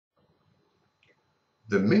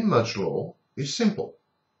The MinMaj Law is simple,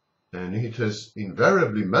 and it has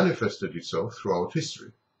invariably manifested itself throughout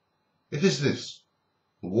history. It is this: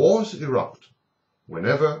 wars erupt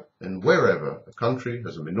whenever and wherever a country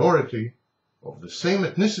has a minority of the same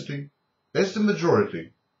ethnicity as the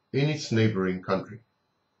majority in its neighbouring country.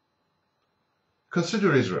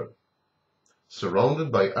 Consider Israel.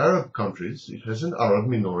 Surrounded by Arab countries, it has an Arab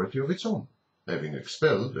minority of its own, having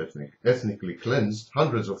expelled, ethnically cleansed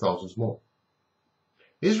hundreds of thousands more.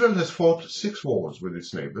 Israel has fought 6 wars with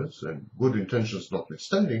its neighbours, and, good intentions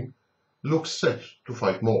notwithstanding, looks set to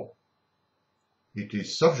fight more. It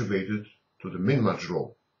is subjugated to the MinMaj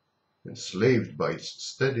Rule, enslaved by its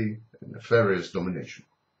steady and nefarious domination.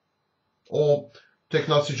 Or take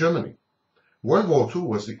Nazi Germany. World War II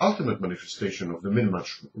was the ultimate manifestation of the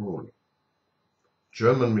MinMaj Rule.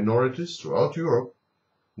 German minorities throughout Europe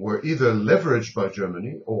were either leveraged by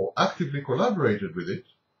Germany or actively collaborated with it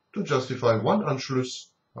to justify one Anschluss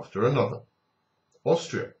after another.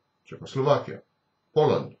 Austria, Czechoslovakia,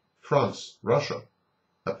 Poland, France, Russia,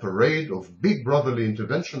 a parade of big brotherly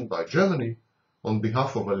intervention by Germany on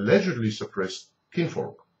behalf of allegedly suppressed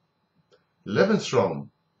kinfolk. Lebensraum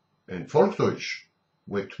and Volksdeutsch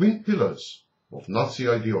were twin pillars of Nazi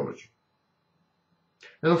ideology.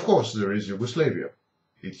 And of course there is Yugoslavia,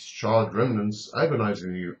 its charred remnants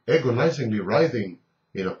agonizingly writhing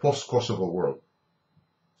in a post-Kosovo world.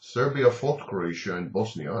 Serbia fought Croatia and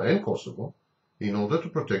Bosnia and Kosovo in order to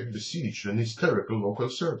protect besieged and hysterical local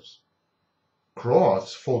Serbs.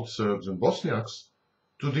 Croats fought Serbs and Bosniaks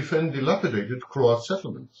to defend dilapidated Croat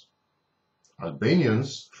settlements.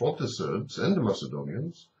 Albanians fought the Serbs and the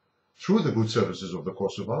Macedonians through the good services of the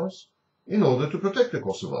Kosovars in order to protect the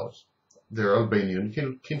Kosovars, their Albanian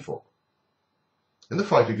kinfolk. And the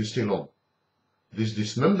fighting is still on. This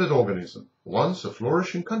dismembered organism, once a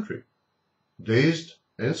flourishing country, dazed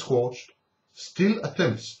and scorched, still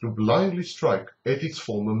attempts to blindly strike at its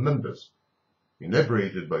former members,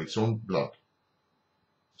 inebriated by its own blood.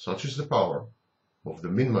 Such is the power of the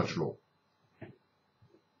MinMaj Law.